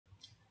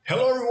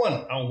Hello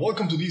everyone and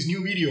welcome to this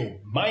new video.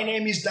 My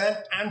name is Dan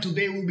and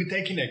today we'll be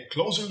taking a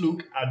closer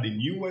look at the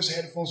newest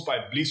headphones by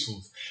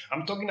BlitzWolf.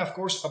 I'm talking of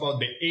course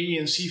about the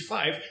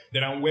ANC5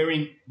 that I'm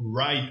wearing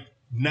right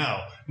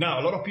now.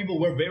 Now a lot of people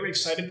were very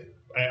excited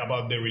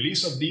about the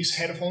release of these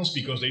headphones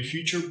because they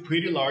feature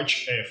pretty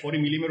large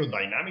 40mm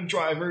dynamic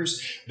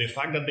drivers, the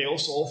fact that they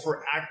also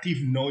offer active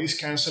noise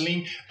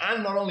cancelling,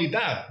 and not only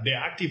that, the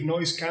active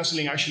noise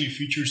cancelling actually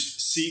features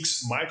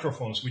 6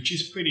 microphones, which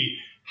is pretty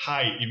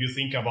high if you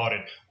think about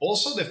it.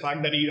 Also the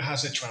fact that it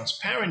has a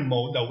transparent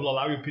mode that will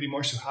allow you pretty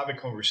much to have a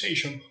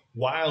conversation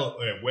while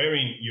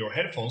wearing your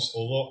headphones,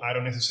 although I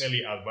don't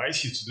necessarily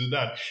advise you to do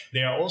that.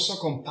 They are also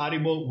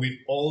compatible with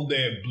all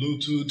the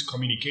Bluetooth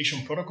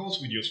communication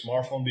protocols with your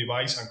smartphone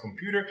device and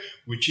computer,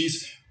 which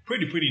is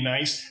pretty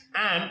nice.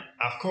 And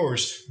of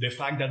course, the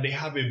fact that they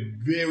have a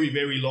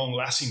very long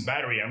lasting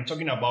battery. I'm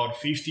talking about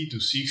 50 to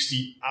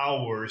 60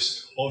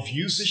 hours of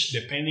usage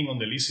depending on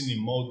the listening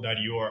mode that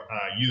you are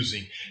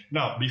using.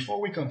 Now, before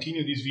we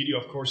continue this video,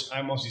 of course,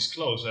 I must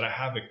disclose that I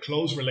have a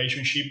close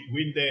relationship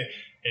with the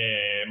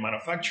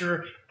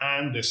manufacturer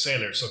and the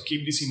seller, so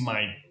keep this in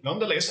mind.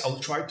 Nonetheless, I'll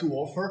try to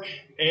offer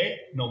a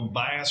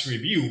non-biased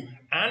review,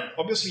 and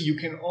obviously you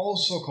can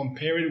also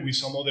compare it with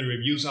some other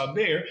reviews out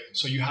there,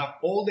 so you have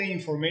all the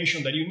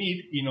information that you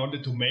need in order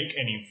to make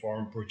an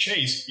informed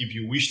purchase if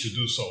you wish to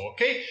do so.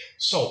 Okay,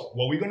 so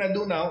what we're gonna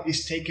do now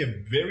is take a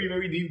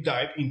very deep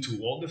dive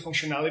into all the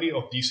functionality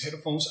of these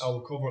headphones. I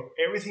will cover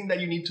everything that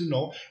you need to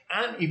know,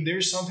 and if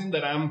there's something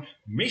that I'm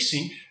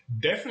missing,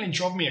 definitely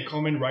drop me a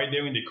comment right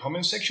there in the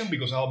comment section,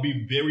 because I'll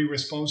be very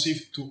responsive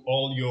to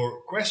all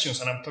your questions,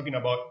 and I'm talking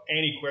about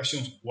any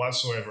questions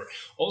whatsoever.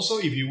 Also,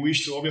 if you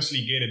wish to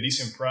obviously get a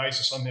decent price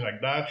or something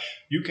like that,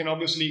 you can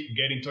obviously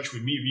get in touch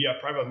with me via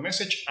private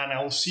message and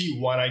I'll see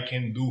what I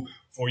can do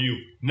for you.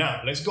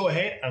 Now, let's go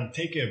ahead and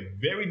take a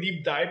very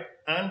deep dive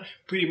and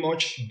pretty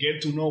much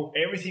get to know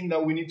everything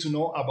that we need to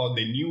know about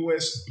the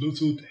newest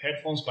Bluetooth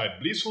headphones by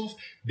BlitzWolf,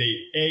 the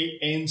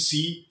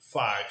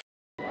ANC5.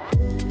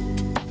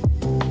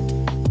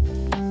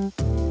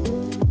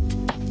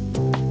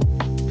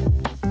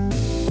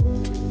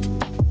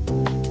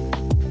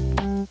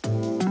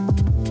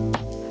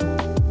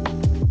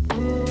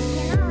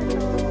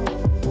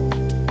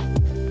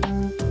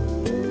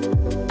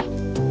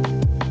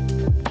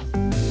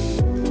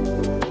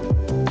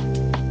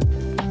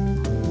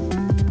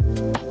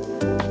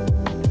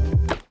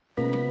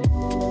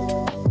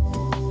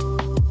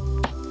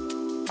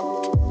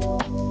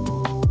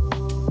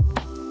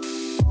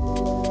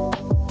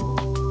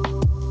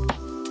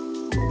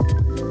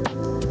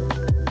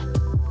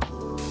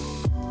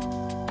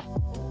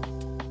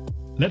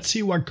 Let's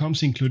see what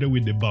comes included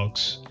with the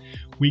box.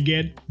 We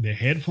get the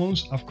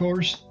headphones, of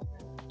course,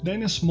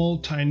 then a small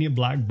tiny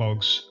black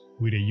box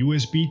with a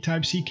USB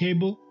Type-C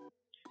cable,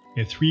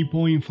 a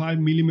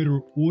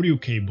 3.5mm audio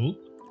cable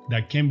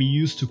that can be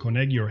used to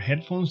connect your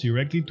headphones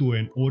directly to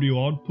an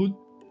audio output,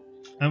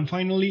 and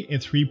finally a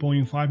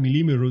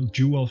 3.5mm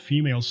dual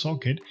female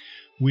socket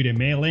with a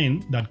male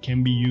end that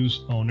can be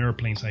used on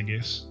airplanes, I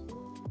guess.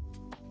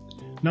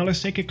 Now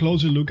let's take a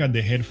closer look at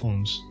the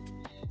headphones.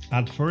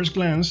 At first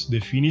glance, the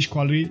finish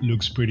quality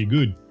looks pretty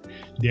good.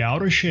 The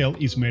outer shell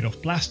is made of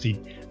plastic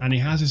and it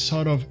has a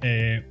sort of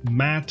a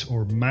matte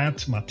or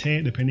mate,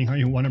 depending how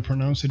you want to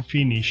pronounce it,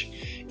 finish.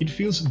 It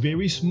feels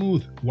very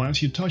smooth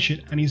once you touch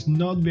it and is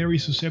not very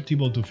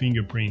susceptible to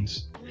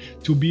fingerprints.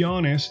 To be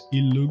honest,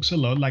 it looks a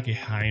lot like a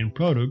high-end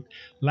product,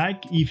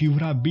 like if it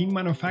would have been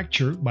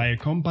manufactured by a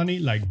company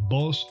like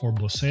Boss or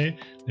Bose,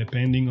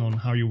 depending on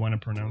how you want to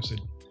pronounce it.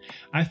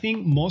 I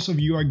think most of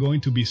you are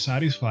going to be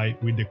satisfied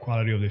with the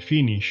quality of the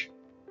finish.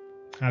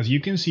 As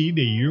you can see,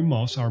 the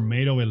earmuffs are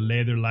made of a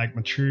leather-like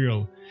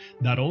material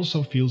that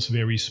also feels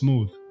very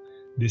smooth.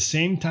 The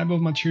same type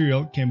of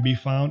material can be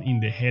found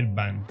in the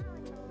headband.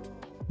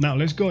 Now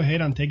let's go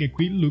ahead and take a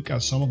quick look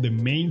at some of the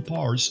main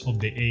parts of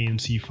the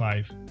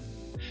ANC5.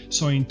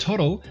 So in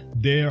total,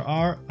 there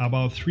are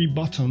about 3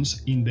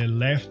 buttons in the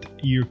left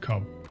ear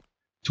cup.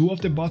 2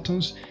 of the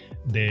buttons,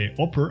 in the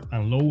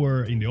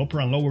upper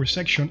and lower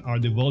section, are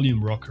the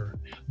volume rocker.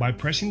 By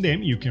pressing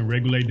them, you can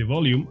regulate the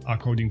volume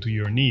according to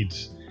your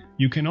needs.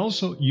 You can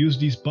also use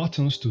these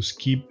buttons to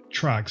skip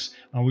tracks,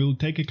 and we will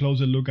take a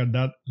closer look at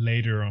that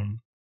later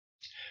on.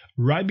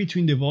 Right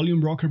between the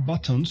volume rocker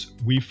buttons,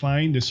 we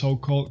find the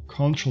so-called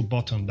control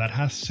button that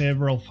has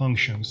several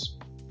functions.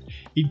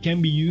 It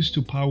can be used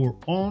to power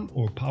on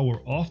or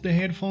power off the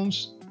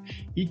headphones.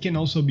 It can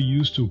also be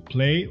used to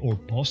play or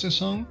pause a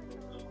song.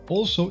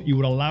 Also, it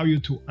will allow you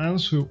to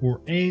answer or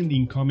end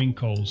incoming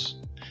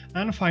calls.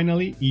 And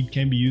finally, it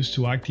can be used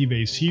to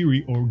activate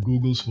Siri or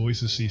Google's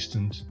voice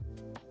assistant.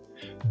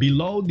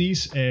 Below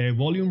these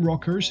volume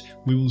rockers,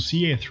 we will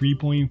see a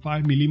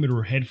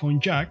 3.5mm headphone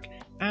jack,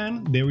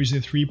 and there is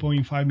a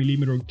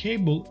 3.5mm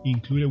cable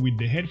included with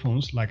the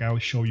headphones like I'll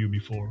show you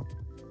before.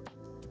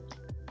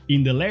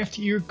 In the left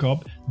ear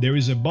cup, there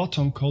is a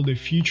button called the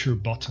future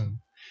button.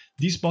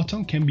 This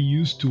button can be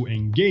used to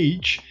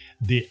engage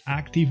the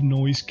active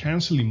noise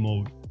cancelling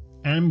mode.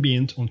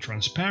 ambient on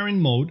transparent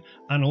mode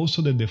and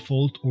also the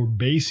default or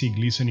basic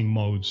listening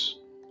modes.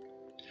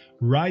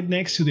 Right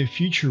next to the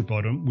feature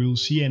button, we'll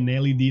see an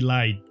LED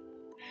light.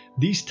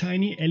 This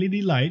tiny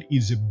LED light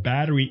is a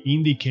battery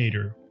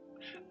indicator,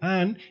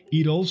 and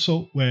it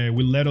also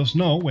will let us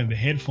know when the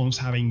headphones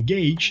have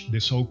engaged the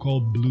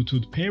so-called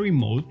Bluetooth pairing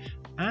mode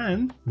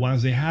and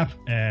once they have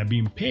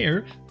been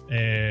paired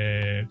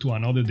to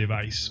another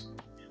device.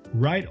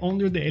 Right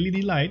under the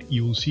LED light,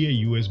 you will see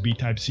a USB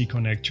Type-C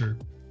connector.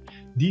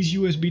 This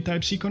USB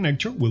Type-C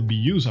connector will be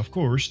used, of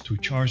course, to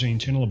charge the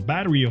internal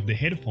battery of the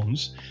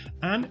headphones,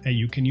 and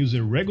you can use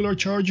a regular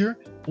charger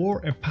or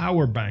a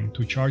power bank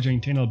to charge the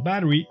internal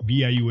battery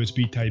via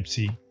USB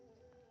Type-C.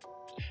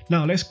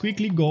 Now let's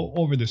quickly go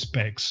over the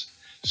specs.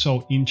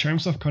 So in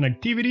terms of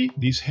connectivity,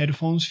 these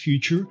headphones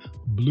feature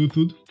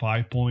Bluetooth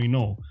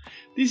 5.0.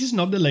 This is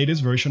not the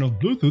latest version of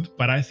Bluetooth,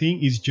 but I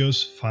think it's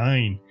just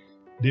fine.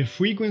 The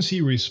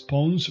frequency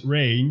response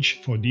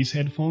range for these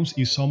headphones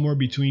is somewhere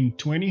between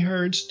 20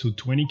 Hz to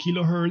 20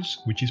 kHz,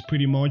 which is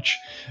pretty much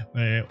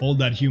all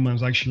that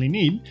humans actually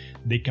need.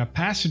 The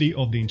capacity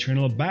of the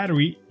internal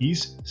battery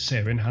is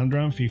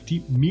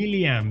 750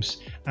 milliamps,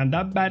 and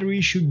that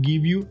battery should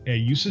give you a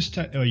usage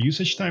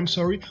time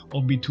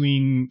of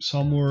between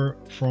somewhere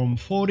from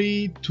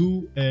 40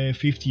 to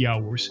 50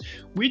 hours,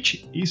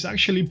 which is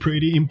actually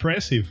pretty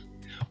impressive.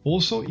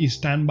 Also, in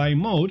standby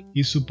mode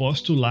is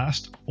supposed to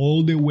last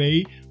all the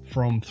way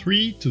from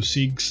 3 to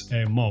 6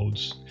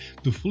 modes.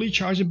 To fully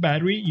charge the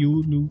battery,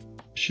 you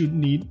should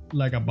need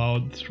like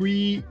about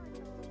 2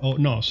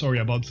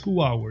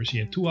 hours.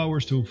 Yeah, 2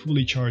 hours to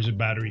fully charge the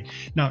battery.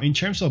 Now, in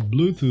terms of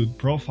Bluetooth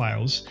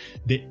profiles,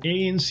 the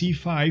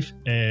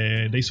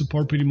ANC5, they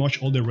support pretty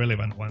much all the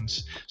relevant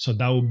ones. So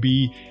that would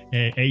be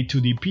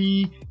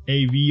A2DP,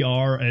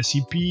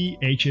 AVRCP,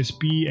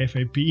 HSP,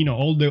 FAP,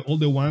 all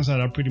the ones that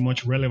are pretty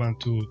much relevant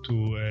to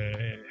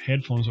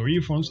headphones or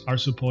earphones are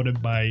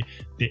supported by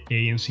the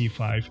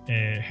ANC5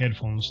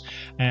 headphones.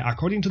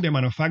 According to the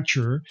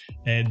manufacturer,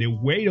 the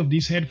weight of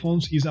these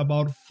headphones is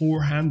about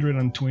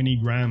 420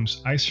 grams.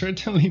 I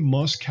certainly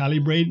must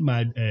calibrate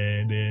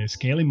the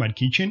scale in my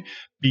kitchen,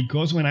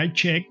 because when I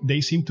check, they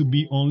seem to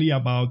be only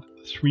about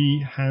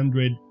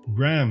 300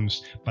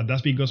 grams, but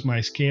that's because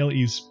my scale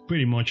is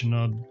pretty much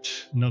not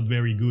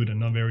very good and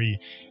not very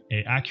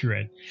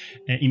accurate.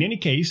 In any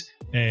case,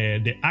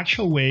 the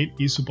actual weight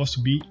is supposed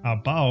to be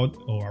about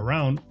or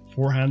around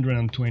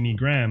 420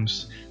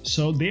 grams,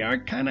 so they are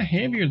kind of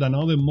heavier than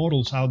other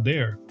models out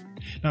there.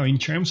 Now, in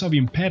terms of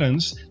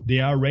impedance, they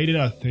are rated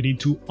at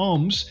 32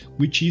 ohms,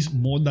 which is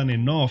more than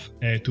enough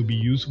to be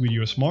used with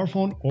your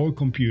smartphone or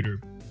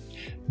computer.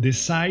 The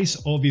size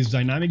of its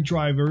dynamic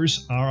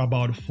drivers are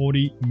about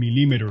 40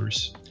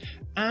 millimeters.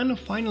 And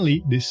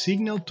finally, the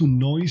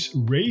signal-to-noise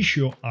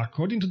ratio,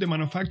 according to the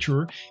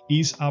manufacturer,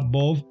 is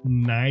above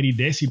 90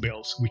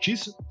 decibels, which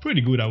is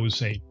pretty good, I would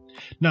say.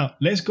 Now,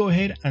 let's go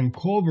ahead and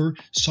cover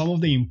some of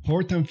the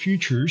important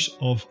features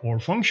or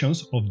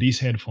functions of these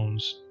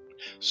headphones.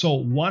 So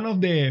one of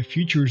the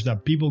features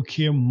that people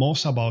care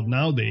most about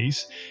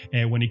nowadays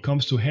when it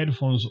comes to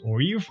headphones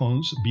or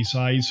earphones,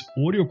 besides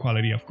audio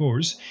quality of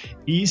course,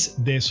 is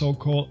the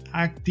so-called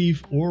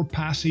active or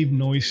passive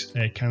noise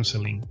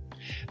cancelling.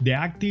 The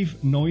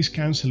active noise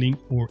cancelling,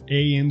 or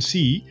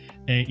ANC,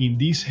 in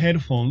these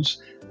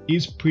headphones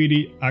is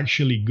pretty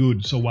actually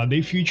good. So what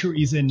they feature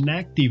is an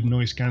active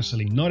noise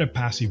cancelling, not a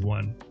passive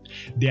one.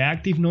 The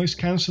active noise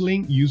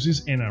cancelling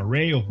uses an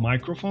array of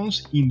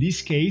microphones, in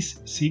this case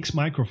 6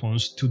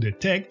 microphones, to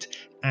detect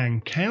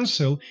and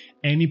cancel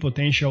any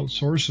potential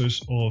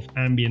sources of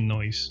ambient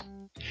noise.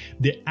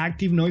 The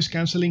active noise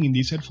cancelling in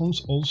these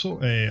headphones also,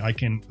 I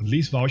can at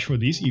least vouch for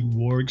this, it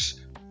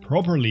works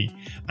properly.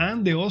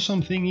 And the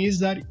awesome thing is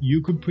that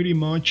you could pretty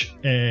much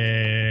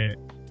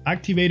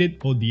activate it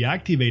or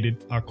deactivate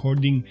it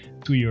according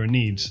to your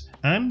needs.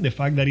 And the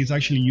fact that it's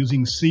actually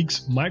using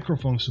 6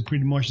 microphones to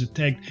pretty much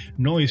detect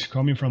noise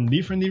coming from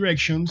different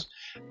directions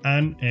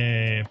and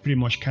pretty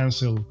much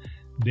cancel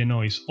the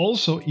noise.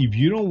 Also, if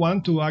you don't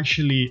want to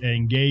actually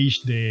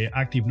engage the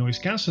active noise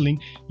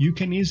cancelling, you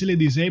can easily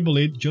disable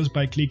it just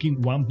by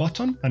clicking one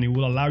button, and it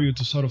will allow you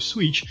to sort of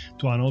switch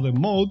to another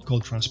mode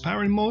called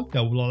transparent mode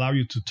that will allow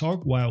you to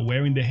talk while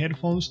wearing the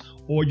headphones,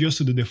 or just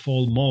to the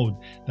default mode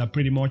that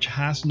pretty much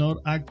has no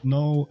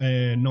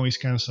noise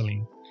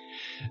cancelling.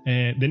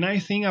 The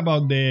nice thing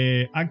about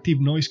the active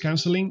noise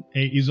cancelling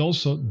is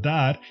also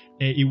that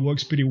it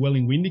works pretty well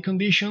in windy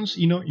conditions.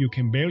 You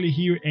can barely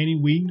hear any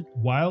wind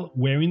while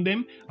wearing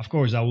them. Of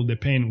course, that will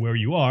depend where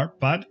you are,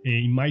 but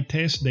in my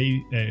test,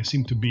 they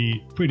seem to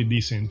be pretty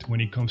decent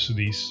when it comes to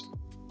this.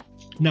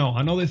 Now,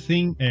 another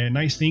thing,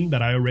 nice thing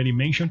that I already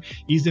mentioned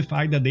is the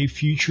fact that they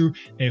feature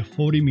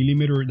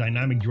 40mm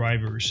dynamic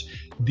drivers.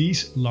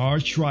 These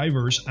large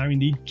drivers are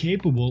indeed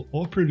capable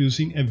of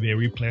producing a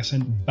very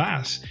pleasant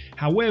bass.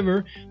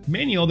 However,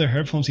 many other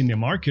headphones in the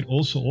market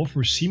also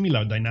offer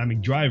similar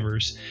dynamic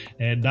drivers.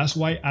 That's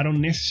why I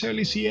don't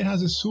necessarily see it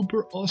as a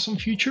super awesome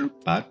feature,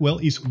 but well,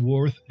 it's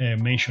worth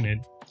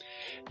mentioning.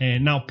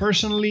 Now,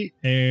 personally,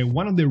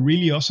 one of the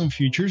really awesome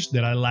features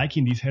that I like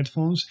in these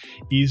headphones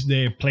is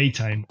the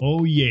playtime.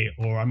 Oh yeah,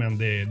 or I mean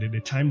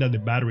the time that the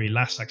battery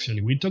lasts.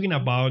 Actually, we're talking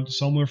about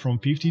somewhere from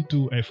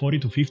 40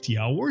 to 50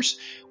 hours,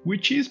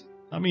 which is,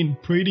 I mean,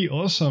 pretty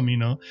awesome, you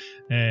know.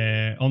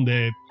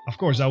 Of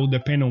course, that would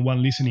depend on what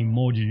listening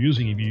mode you're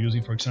using. If you're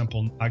using, for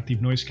example,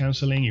 active noise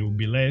canceling, it will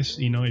be less.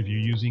 You know, if you're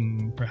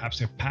using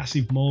perhaps a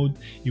passive mode,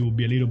 it will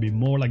be a little bit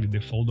more like the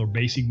default or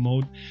basic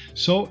mode.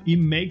 So it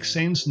makes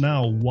sense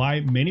now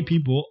why many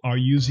people are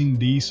using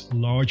these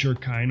larger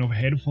kind of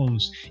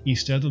headphones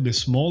instead of the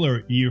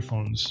smaller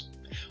earphones.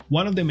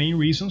 One of the main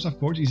reasons, of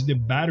course, is the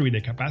battery,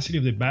 the capacity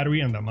of the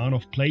battery and the amount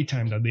of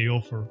playtime that they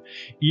offer.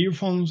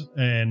 Earphones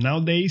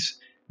nowadays,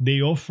 they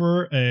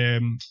offer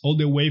all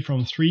the way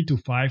from 3 to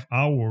 5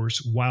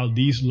 hours, while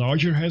these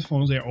larger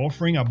headphones they're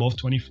offering above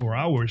 24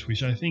 hours,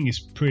 which I think is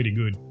pretty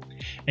good.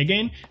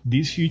 Again,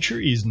 this feature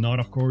is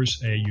not, of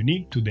course,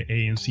 unique to the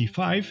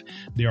ANC5.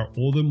 There are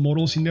other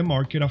models in the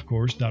market, of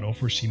course, that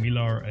offer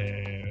similar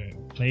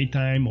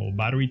playtime or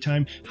battery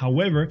time.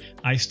 However,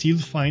 I still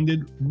find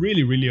it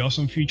really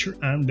awesome feature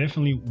and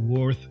definitely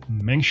worth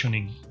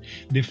mentioning.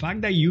 The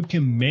fact that you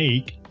can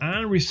make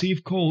and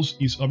receive calls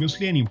is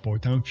obviously an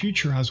important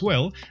feature as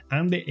well,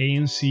 and the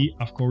ANC,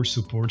 of course,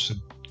 supports it.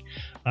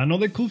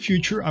 Another cool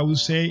feature I would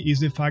say is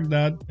the fact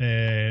that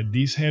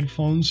these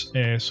headphones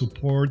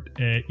support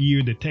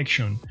ear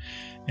detection.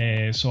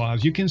 So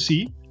as you can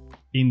see,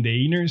 in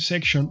the inner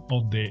section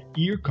of the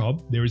ear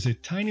cup, there is a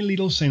tiny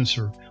little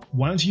sensor.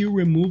 Once you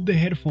remove the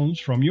headphones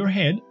from your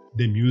head,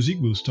 the music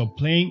will stop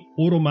playing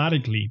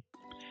automatically,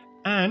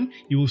 and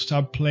it will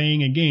start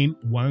playing again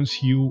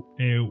once you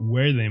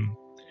wear them.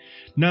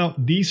 Now,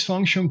 this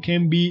function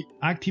can be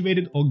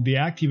activated or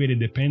deactivated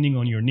depending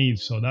on your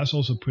needs, so that's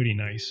also pretty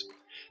nice.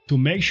 To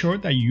make sure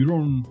that you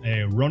don't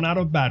run out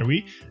of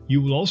battery,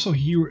 you will also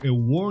hear a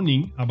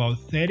warning about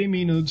 30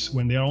 minutes.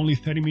 When there are only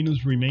 30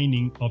 minutes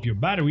remaining of your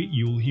battery,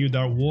 you will hear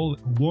that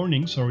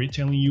warning,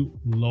 telling you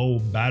low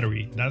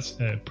battery. That's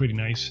a pretty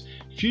nice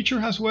feature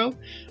as well.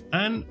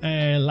 And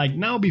like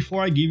now,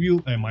 before I give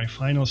you my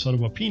final sort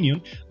of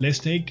opinion, let's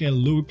take a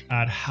look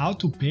at how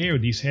to pair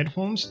these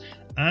headphones.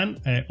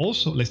 And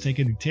also let's take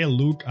a detailed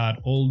look at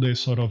all the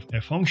sort of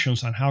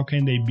functions and how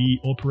can they be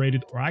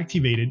operated or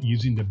activated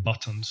using the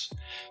buttons.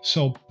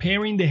 So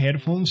pairing the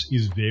headphones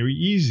is very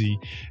easy.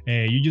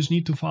 You just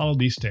need to follow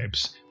these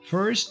steps.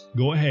 First,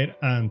 go ahead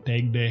and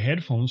take the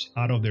headphones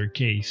out of their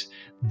case.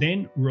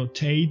 Then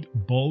rotate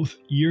both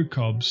ear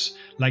cups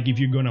like if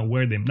you're gonna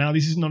wear them. Now,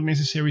 this is not a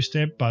necessary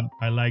step, but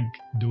I like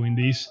doing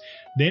this.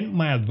 Then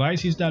my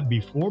advice is that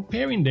before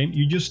pairing them,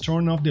 you just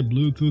turn off the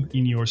Bluetooth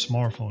in your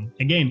smartphone.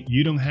 Again,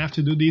 you don't have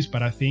to do this,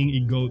 but I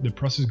think the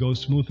process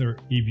goes smoother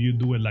if you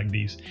do it like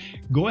this.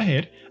 Go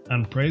ahead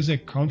and press the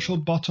control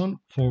button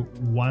for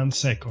 1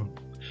 second.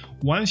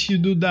 Once you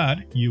do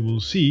that, you will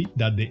see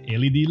that the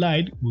LED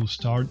light will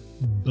start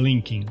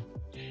blinking.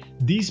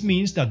 This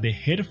means that the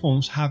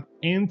headphones have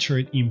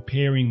entered in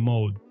pairing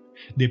mode.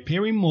 The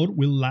pairing mode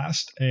will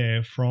last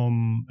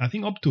from, I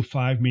think, up to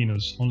 5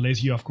 minutes,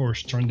 unless you, of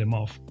course, turn them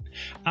off.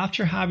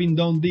 After having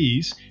done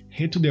this,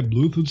 head to the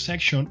Bluetooth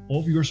section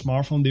of your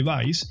smartphone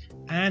device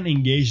and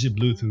engage the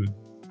Bluetooth.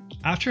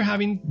 After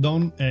having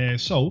done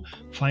so,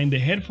 find the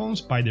headphones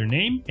by their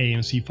name,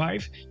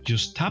 ANC5,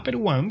 just tap it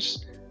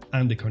once,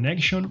 and the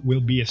connection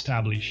will be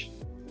established.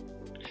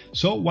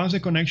 So once the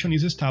connection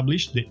is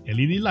established, the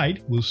LED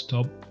light will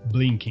stop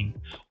blinking.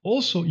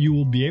 Also, you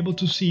will be able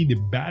to see the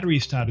battery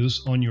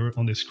status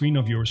on the screen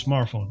of your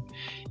smartphone.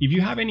 If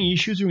you have any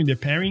issues during the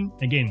pairing,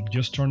 again,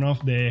 just turn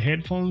off the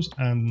headphones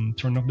and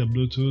turn off the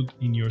Bluetooth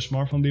in your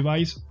smartphone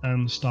device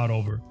and start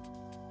over.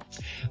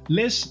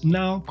 Let's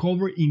now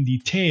cover in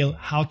detail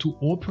how to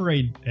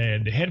operate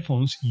the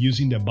headphones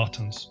using the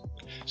buttons.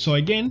 So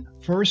again,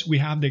 first we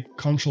have the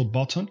control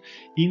button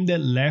in the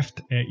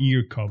left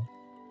ear cup.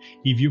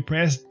 If you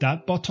press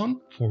that button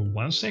for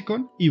 1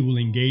 second, it will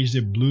engage the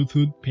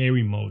Bluetooth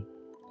pairing mode.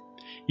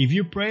 If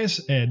you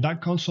press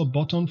that console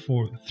button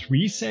for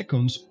 3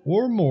 seconds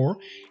or more,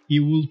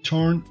 it will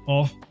turn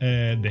off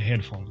the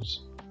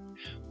headphones.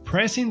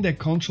 Pressing the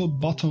control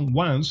button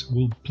once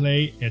will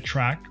play a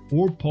track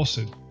or pause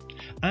it.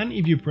 And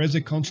if you press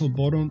the control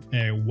button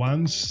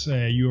once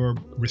you're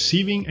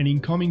receiving an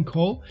incoming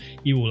call,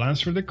 it will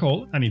answer the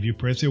call, and if you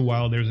press it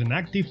while there's an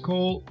active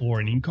call or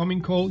an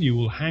incoming call, you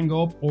will hang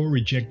up or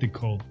reject the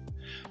call.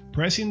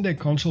 Pressing the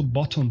control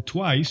button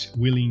twice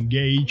will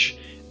engage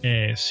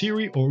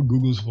Siri or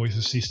Google's voice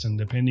assistant,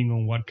 depending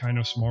on what kind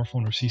of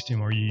smartphone or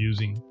system are you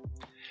using.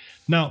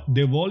 Now,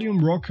 the volume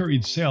rocker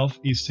itself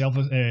is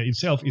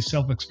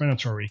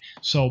self-explanatory,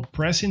 so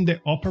pressing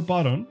the upper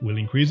button will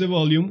increase the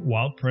volume,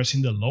 while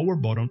pressing the lower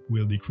button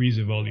will decrease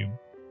the volume.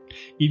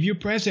 If you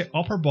press the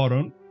upper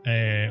button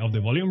of the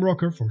volume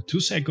rocker for 2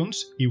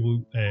 seconds, it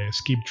will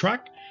skip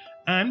track,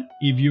 and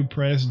if you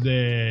press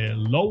the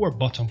lower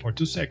button for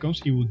 2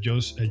 seconds, it will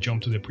just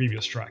jump to the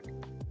previous track.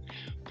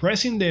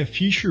 Pressing the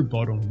feature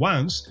button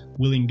once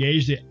will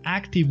engage the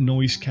active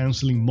noise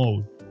cancelling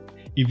mode.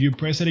 If you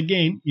press it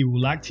again, it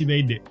will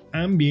activate the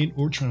ambient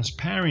or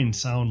transparent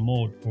sound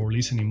mode or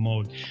listening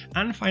mode.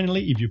 And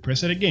finally, if you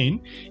press it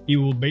again, it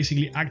will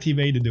basically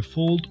activate the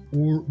default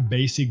or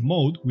basic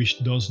mode,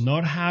 which does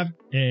not have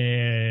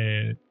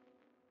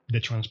the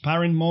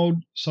transparent mode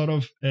sort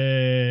of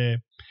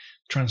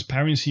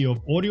transparency of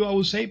audio, I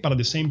would say, but at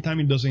the same time,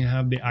 it doesn't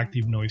have the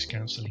active noise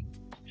cancelling.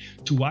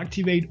 To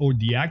activate or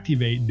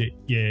deactivate the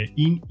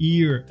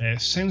in-ear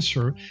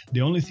sensor,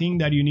 the only thing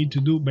that you need to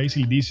do,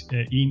 basically this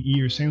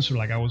in-ear sensor,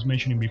 like I was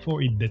mentioning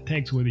before, it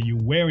detects whether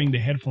you're wearing the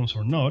headphones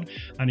or not,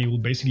 and it will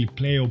basically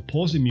play or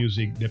pause the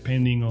music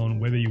depending on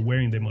whether you're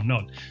wearing them or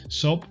not.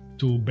 So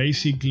to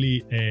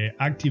basically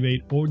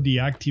activate or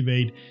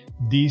deactivate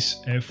this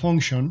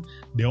function,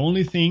 the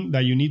only thing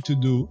that you need to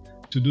do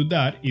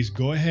that is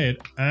go ahead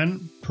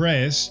and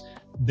press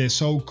the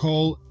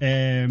so-called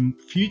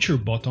future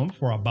button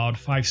for about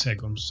 5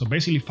 seconds. So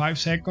basically 5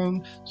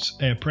 seconds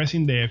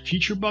pressing the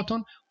future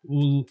button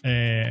will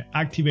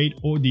activate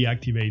or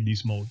deactivate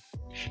this mode.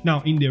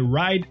 Now in the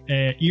right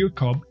ear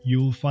cup,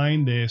 you'll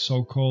find the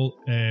so-called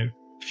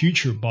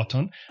future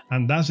button,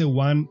 and that's the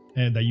one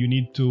that you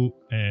need to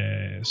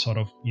sort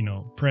of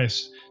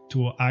press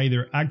to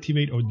either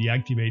activate or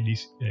deactivate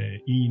this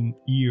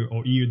in-ear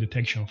or ear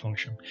detection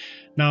function.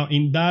 Now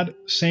in that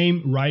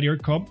same right ear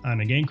cup,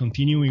 and again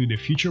continuing with the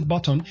future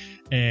button,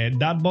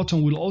 that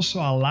button will also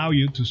allow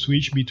you to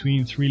switch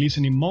between 3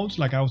 listening modes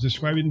like I was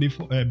describing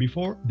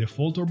before: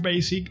 default or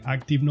basic,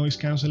 active noise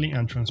cancelling,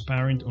 and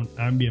transparent on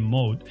ambient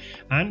mode.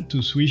 And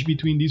to switch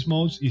between these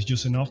modes is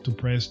just enough to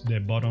press the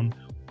button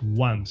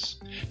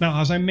once.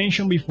 Now, as I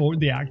mentioned before,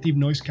 the active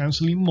noise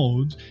cancelling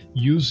mode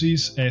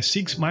uses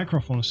 6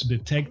 microphones to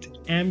detect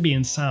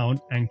ambient sound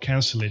and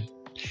cancel it.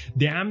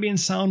 The ambient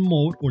sound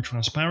mode or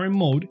transparent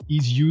mode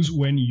is used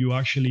when you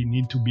actually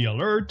need to be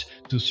alert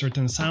to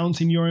certain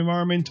sounds in your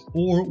environment,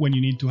 or when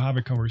you need to have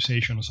a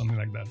conversation or something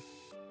like that.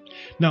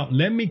 Now,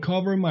 let me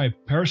cover my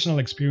personal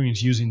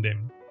experience using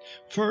them.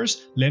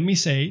 First, let me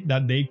say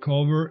that they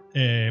cover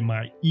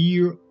my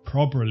ear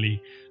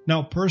properly.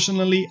 Now,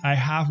 personally, I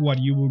have what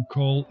you would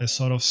call a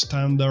sort of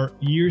standard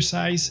ear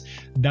size.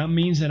 That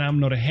means that I'm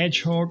not a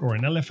hedgehog or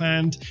an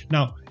elephant.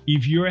 Now,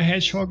 if you're a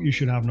hedgehog, you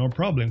should have no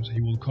problems.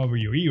 It will cover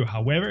your ear.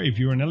 However, if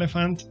you're an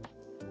elephant,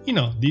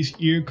 this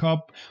ear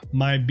cup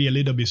might be a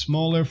little bit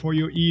smaller for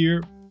your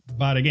ear.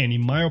 But again,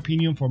 in my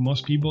opinion, for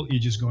most people,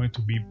 it's just going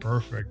to be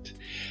perfect.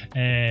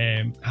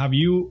 Have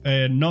you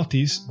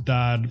noticed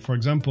that, for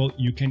example,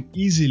 you can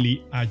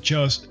easily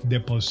adjust the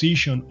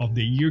position of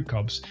the ear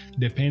cups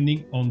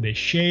depending on the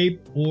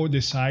shape or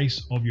the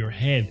size of your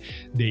head?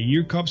 The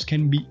ear cups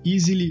can be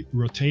easily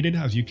rotated,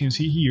 as you can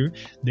see here.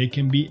 They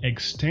can be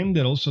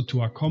extended also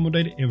to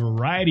accommodate a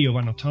variety of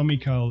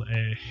anatomical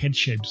head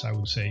shapes, I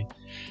would say.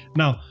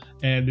 Now,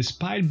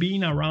 despite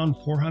being around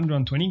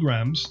 420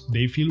 grams,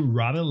 they feel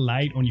rather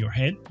light on your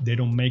head. They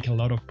don't make a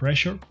lot of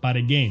pressure, but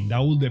again, that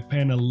will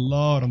depend a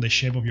lot on the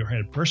shape of your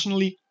head.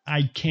 Personally,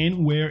 I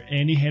can't wear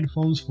any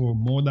headphones for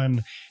more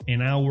than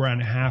an hour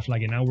and a half,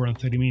 like an hour and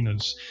 30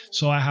 minutes.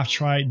 So I have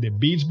tried the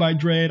Beats by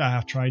Dre, I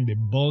have tried the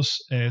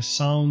Bose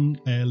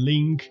Sound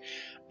Link,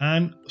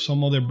 and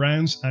some other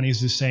brands, and it's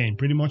the same.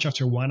 Pretty much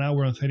after 1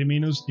 hour and 30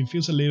 minutes, it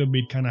feels a little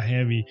bit kind of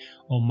heavy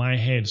on my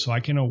head, so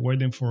I cannot wear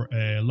them for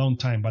a long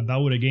time, but that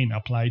would again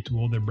apply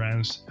to other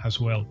brands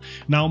as well.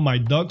 Now, my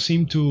dog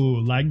seemed to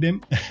like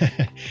them,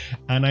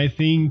 and I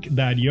think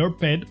that your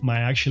pet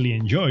might actually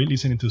enjoy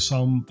listening to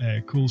some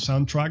cool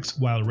soundtracks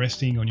while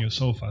resting on your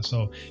sofa,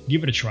 so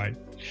give it a try.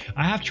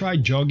 I have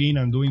tried jogging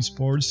and doing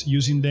sports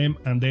using them,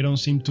 and they don't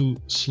seem to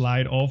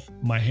slide off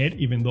my head,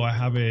 even though I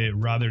have a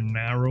rather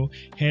narrow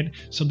head.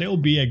 So they will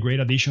be a great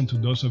addition to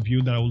those of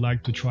you that would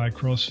like to try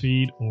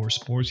CrossFit or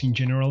sports in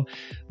general.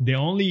 The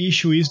only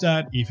issue is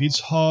that if it's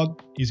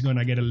hot, it's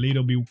gonna get a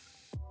little bit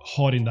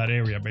hot in that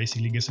area.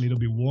 Basically, it gets a little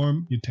bit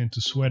warm, you tend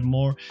to sweat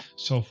more.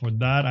 So for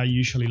that, I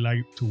usually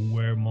like to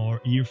wear more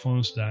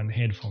earphones than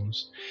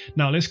headphones.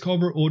 Now let's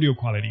cover audio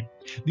quality.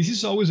 This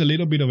is always a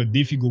little bit of a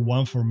difficult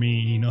one for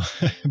me,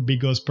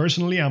 because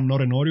personally I'm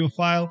not an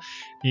audiophile.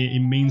 It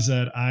means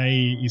that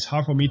it's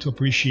hard for me to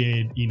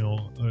appreciate,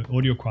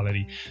 audio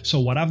quality. So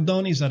what I've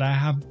done is that I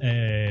have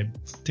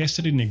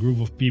tested in a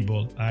group of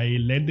people. I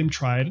let them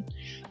try it,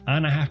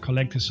 and I have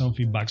collected some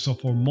feedback. So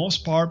for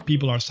most part,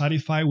 people are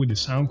satisfied with the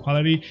sound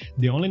quality.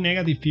 The only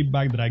negative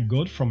feedback that I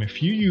got from a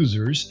few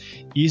users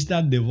is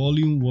that the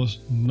volume was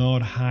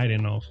not high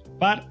enough.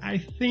 But I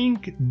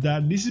think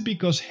that this is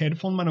because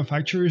headphone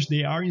manufacturers,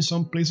 they are in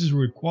some places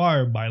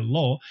required by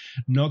law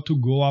not to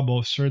go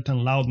above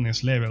certain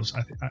loudness levels.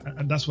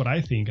 That's what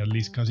I think, at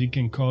least, because it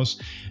can cause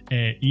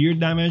ear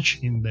damage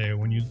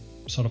when you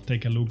sort of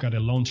take a look at the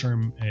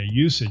long-term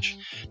usage.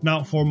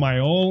 Now, for my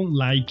own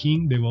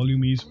liking, the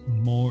volume is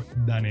more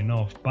than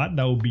enough, but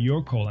that will be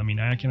your call. I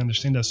mean, I can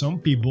understand that some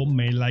people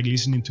may like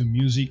listening to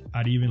music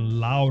at even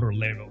louder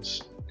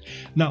levels.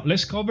 Now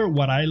let's cover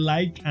what I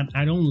like and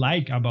I don't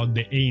like about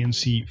the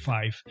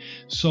ANC5.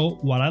 So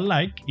what I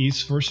like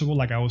is, first of all,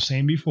 like I was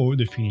saying before,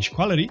 the finish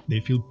quality. They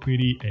feel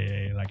pretty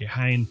like a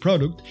high-end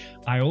product.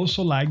 I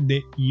also like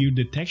the ear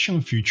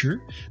detection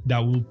feature that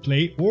will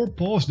play or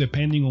pause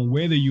depending on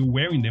whether you're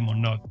wearing them or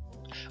not.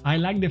 I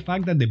like the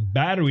fact that the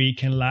battery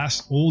can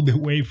last all the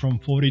way from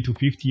 40 to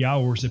 50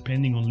 hours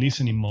depending on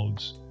listening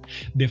modes.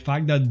 The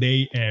fact that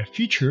they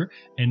feature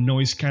a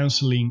noise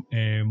cancelling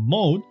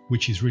mode,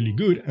 which is really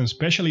good, and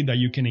especially that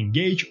you can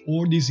engage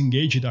or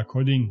disengage it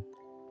according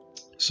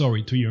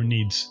to your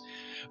needs.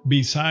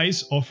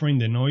 Besides offering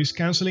the noise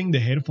cancelling, the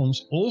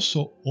headphones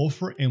also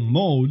offer a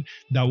mode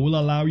that will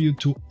allow you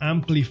to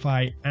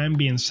amplify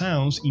ambient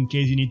sounds in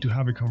case you need to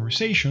have a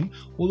conversation,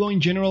 although in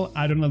general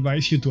I don't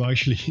advise you to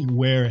actually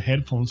wear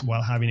headphones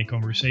while having a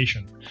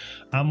conversation.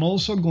 I'm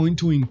also going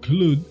to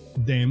include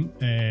them,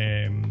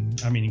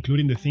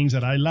 including the things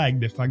that I like,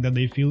 the fact that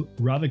they feel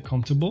rather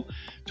comfortable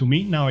to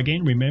me. Now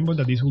again, remember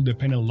that this will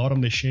depend a lot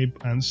on the shape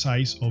and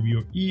size of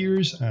your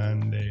ears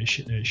and the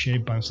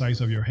shape and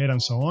size of your head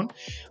and so on.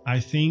 I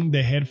think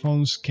the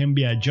headphones can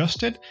be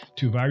adjusted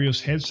to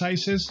various head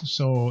sizes,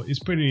 so it's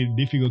pretty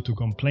difficult to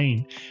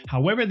complain.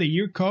 However, the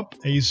ear cup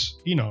is,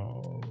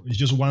 it's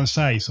just one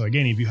size. So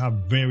again, if you have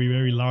very,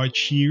 very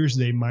large ears,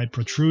 they might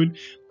protrude,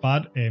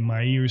 but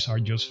my ears are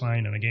just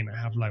fine. And again, I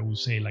have, like we'll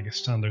say, like a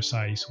standard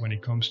size when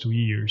it comes to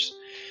ears.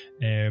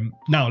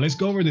 Now let's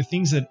go over the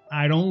things that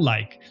I don't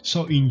like.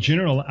 So in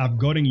general, I've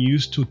gotten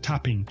used to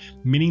tapping,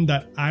 meaning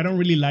that I don't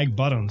really like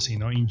buttons,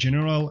 in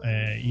general,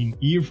 in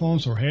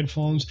earphones or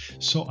headphones.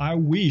 So I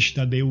wish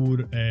that they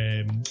would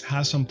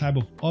have some type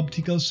of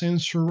optical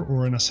sensor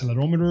or an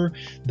accelerometer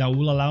that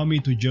will allow me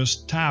to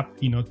just tap,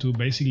 to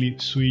basically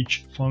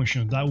switch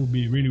functions. That would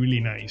be really,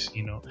 really nice,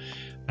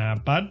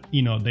 but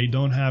they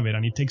don't have it,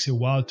 and it takes a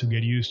while to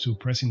get used to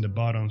pressing the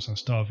buttons and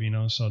stuff,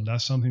 so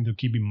that's something to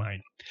keep in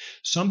mind.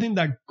 Something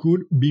that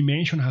could be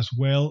mentioned as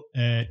well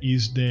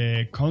is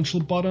the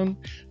control button.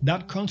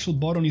 That control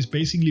button is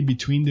basically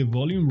between the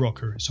volume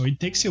rocker, so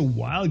it takes a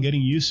while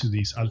getting used to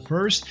this. At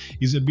first,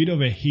 it's a bit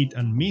of a hit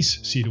and miss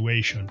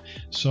situation.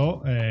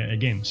 So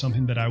again,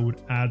 something that I would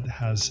add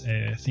as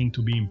a thing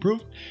to be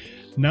improved.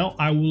 Now,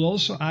 I will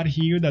also add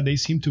here that they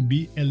seem to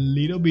be a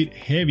little bit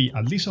heavy,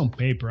 at least on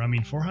paper.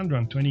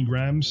 420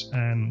 grams,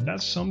 and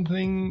that's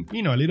something,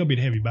 a little bit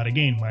heavy. But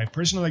again, my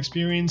personal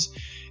experience,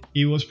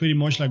 it was pretty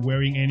much like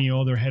wearing any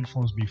other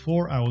headphones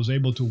before. I was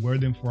able to wear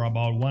them for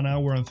about 1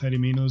 hour and 30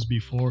 minutes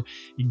before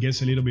it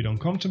gets a little bit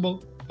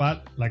uncomfortable.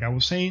 But like I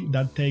was saying,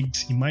 that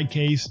takes, in my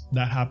case,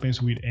 that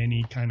happens with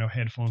any kind of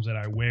headphones that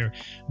I wear.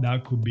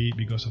 That could be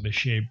because of the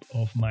shape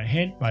of my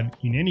head, but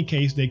in any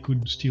case, they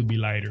could still be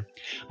lighter.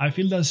 I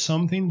feel that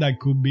something that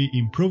could be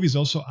improved is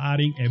also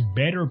adding a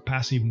better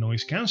passive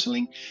noise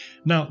cancelling.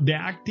 Now, the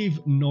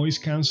active noise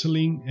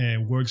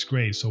cancelling works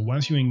great. So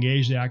once you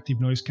engage the active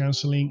noise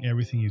cancelling,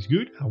 everything is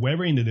good.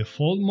 However, in the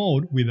default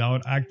mode,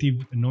 without active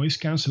noise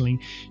cancelling,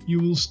 you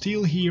will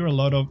still hear a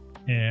lot of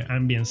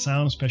ambient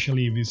sound,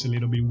 especially if it's a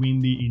little bit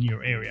windy in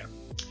your area.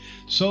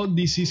 So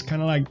this is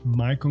kind of like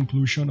my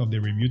conclusion of the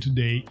review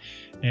today.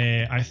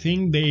 I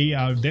think they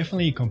are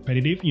definitely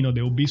competitive.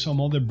 There will be some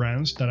other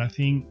brands that I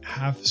think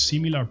have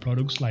similar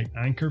products, like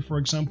Anker, for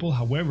example.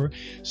 However,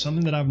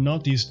 something that I've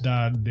noticed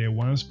that the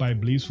ones by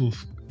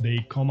BlitzWolf,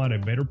 they come at a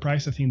better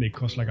price. I think they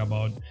cost like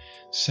about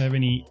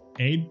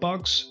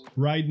 $78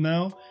 right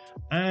now.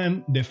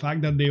 And the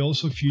fact that they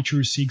also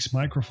feature 6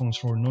 microphones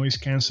for noise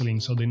cancelling.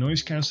 So the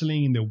noise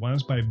cancelling in the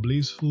ones by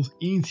BlitzWolf,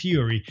 in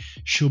theory,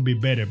 should be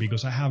better,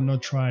 because I have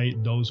not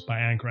tried those by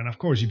Anker. And of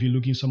course, if you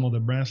look in some other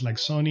brands like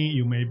Sony,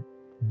 you may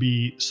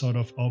be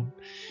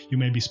you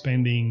may be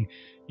spending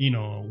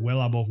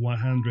well above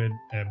 100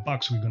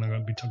 bucks. We're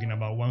gonna be talking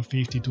about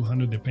 150,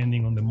 200,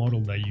 depending on the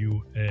model that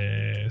you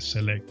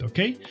select.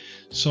 Okay,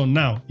 so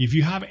now if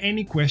you have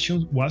any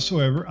questions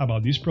whatsoever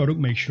about this product,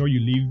 make sure you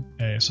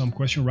leave some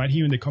question right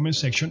here in the comment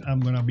section. I'm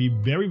gonna be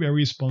very, very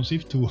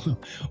responsive to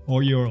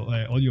all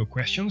your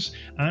questions,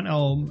 and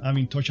I'm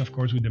in touch, of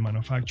course, with the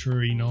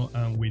manufacturer,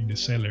 and with the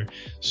seller.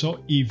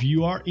 So if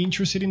you are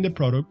interested in the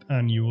product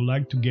and you would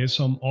like to get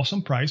some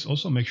awesome price,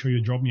 also make sure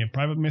you drop me a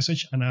private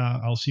message, and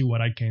I'll see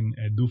what I can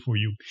do for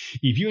you.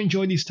 If you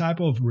enjoy this type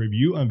of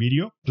review and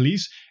video,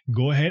 please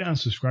go ahead and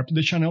subscribe to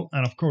the channel,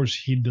 and of course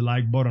hit the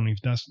like button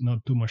if that's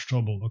not too much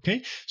trouble.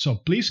 Okay, so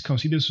please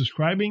consider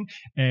subscribing,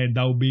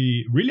 that would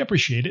be really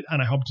appreciated,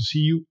 and I hope to see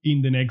you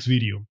in the next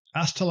video.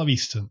 Hasta la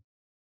vista.